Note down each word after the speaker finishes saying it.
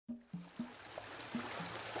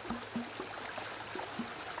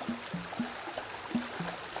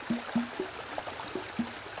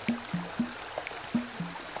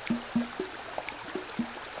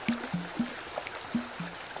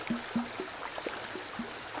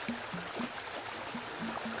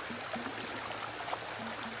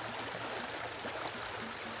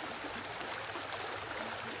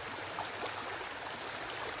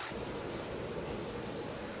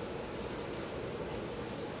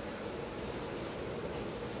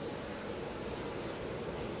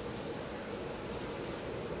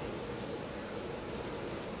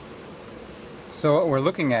So what we're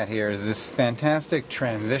looking at here is this fantastic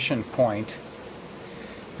transition point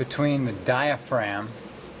between the diaphragm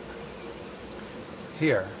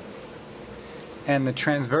here and the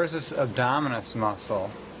transversus abdominis muscle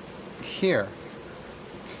here.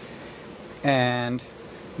 And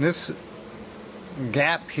this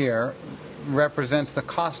gap here represents the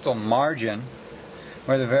costal margin,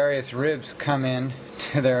 where the various ribs come in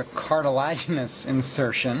to their cartilaginous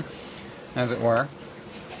insertion, as it were,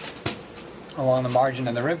 along the margin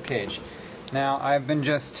of the rib cage. Now, I've been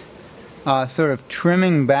just sort of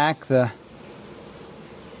trimming back the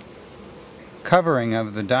covering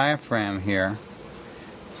of the diaphragm here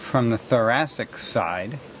from the thoracic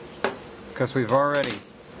side, because we've already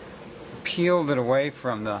peeled it away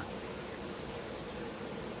from the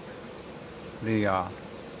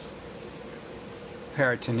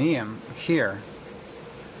peritoneum here,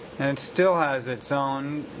 and it still has its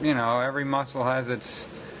own, you know, every muscle has its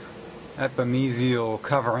epimesial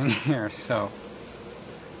covering here. So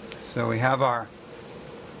we have our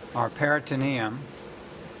peritoneum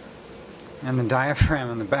and the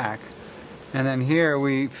diaphragm in the back, and then here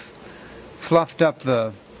we've fluffed up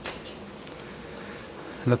the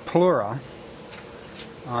pleura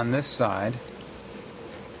on this side,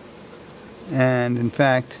 and in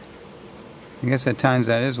fact, I guess at times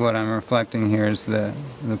that is what I'm reflecting here, is the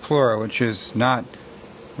pleura, which is not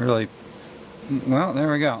really, well, there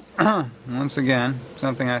we go. Once again,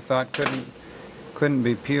 something I thought couldn't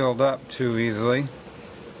be peeled up too easily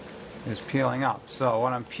is peeling up. So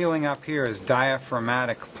what I'm peeling up here is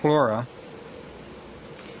diaphragmatic pleura.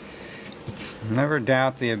 Never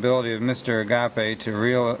doubt the ability of Mr. Agape to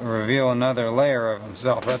reveal another layer of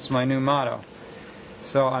himself. That's my new motto.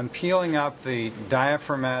 So I'm peeling up the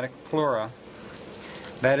diaphragmatic pleura.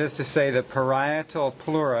 That is to say, the parietal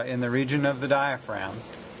pleura in the region of the diaphragm.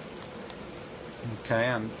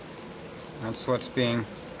 Okay, that's what's being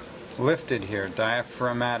lifted here,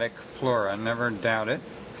 diaphragmatic pleura. Never doubt it,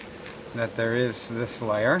 that there is this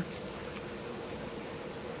layer.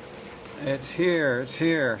 It's here, it's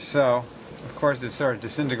here. So, of course, it's sort of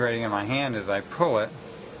disintegrating in my hand as I pull it,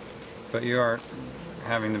 but you are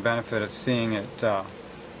having the benefit of seeing it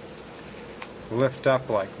lift up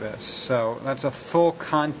like this. So that's a full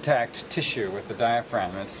contact tissue with the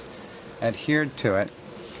diaphragm. It's adhered to it.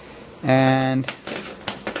 And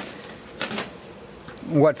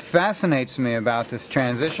what fascinates me about this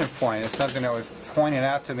transition point is something that was pointed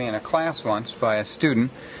out to me in a class once by a student.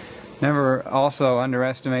 Never also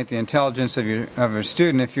underestimate the intelligence of your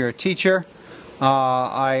student. If you're a teacher,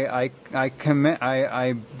 I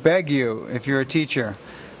beg you, if you're a teacher,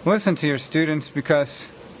 listen to your students, because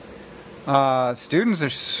students are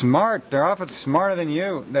smart. They're often smarter than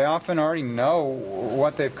you. They often already know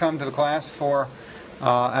what they've come to the class for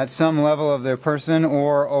at some level of their person,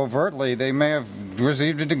 or overtly they may have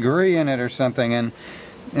received a degree in it or something, and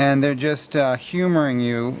they're just humoring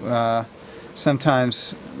you,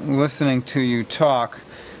 sometimes listening to you talk,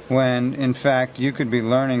 when in fact you could be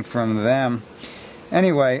learning from them.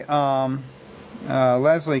 Anyway,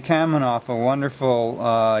 Leslie Kamenoff, a wonderful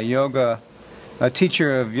a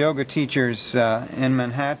teacher of yoga teachers in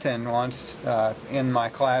Manhattan, once in my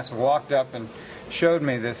class walked up and showed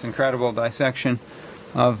me this incredible dissection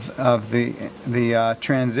of the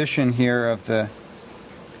transition here of the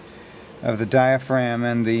diaphragm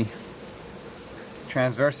and the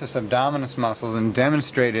transversus abdominis muscles, and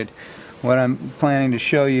demonstrated what I'm planning to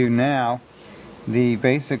show you now,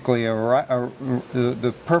 basically right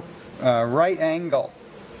angle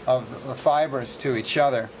of the fibers to each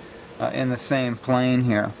other in the same plane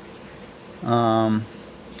here.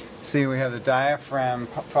 See, we have the diaphragm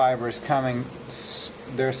fibers coming.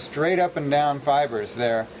 They're straight up and down fibers.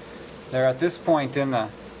 They're at this point in the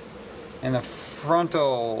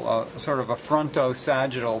frontal, sort of a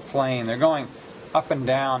fronto-sagittal plane. They're going up and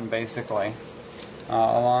down, basically,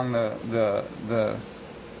 along the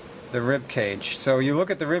rib cage. So you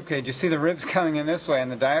look at the rib cage, you see the ribs coming in this way,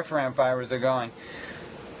 and the diaphragm fibers are going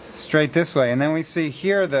straight this way. And then we see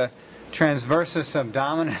here the transversus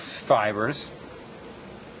abdominis fibers,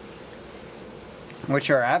 which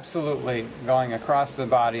are absolutely going across the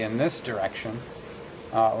body in this direction,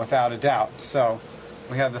 without a doubt. So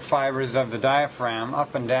we have the fibers of the diaphragm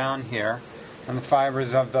up and down here, and the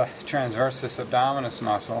fibers of the transversus abdominis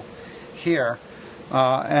muscle here.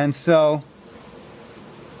 And so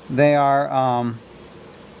they are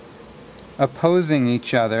opposing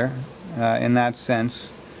each other in that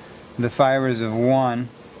sense. The fibers of one,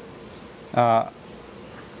 I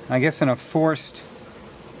guess in a forced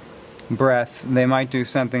breath they might do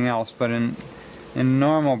something else, but in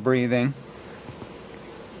normal breathing,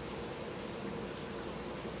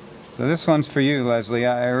 So this one's for you, Leslie.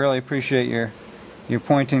 I really appreciate your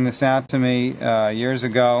pointing this out to me years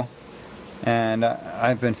ago, and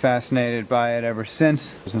I've been fascinated by it ever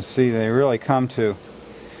since. You can see they really come to,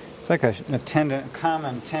 it's like a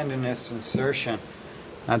common tendinous insertion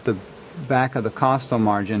at the back of the costal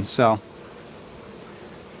margin. So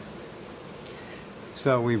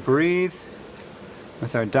we breathe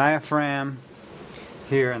with our diaphragm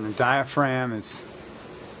here, and the diaphragm is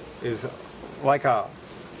like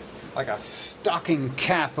a stocking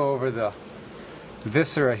cap over the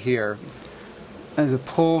viscera here. As it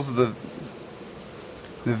pulls, the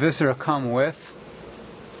viscera come with.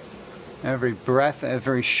 Every breath,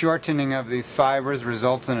 every shortening of these fibers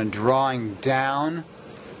results in a drawing down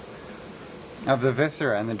of the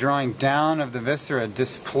viscera, and the drawing down of the viscera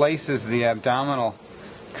displaces the abdominal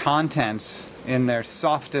contents in their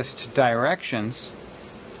softest directions,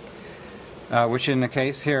 which in the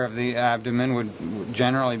case here of the abdomen would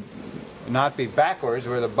generally not be backwards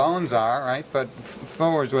where the bones are, right, but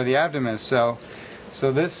forwards where the abdomen is. So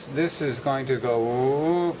this is going to go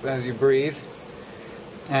whoop as you breathe,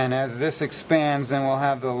 and as this expands, then we'll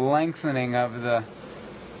have the lengthening of the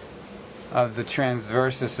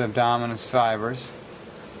transversus abdominis fibers,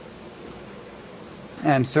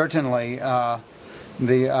 and certainly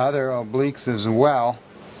the other obliques as well.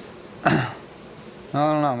 I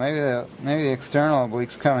don't know, maybe the external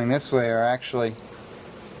obliques coming this way are actually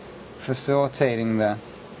facilitating the,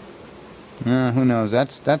 who knows,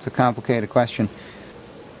 that's a complicated question.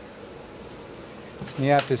 You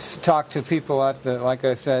have to talk to people at the, like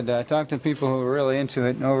I said, talk to people who are really into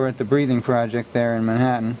it over at the Breathing Project there in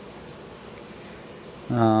Manhattan.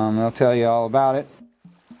 They'll tell you all about it.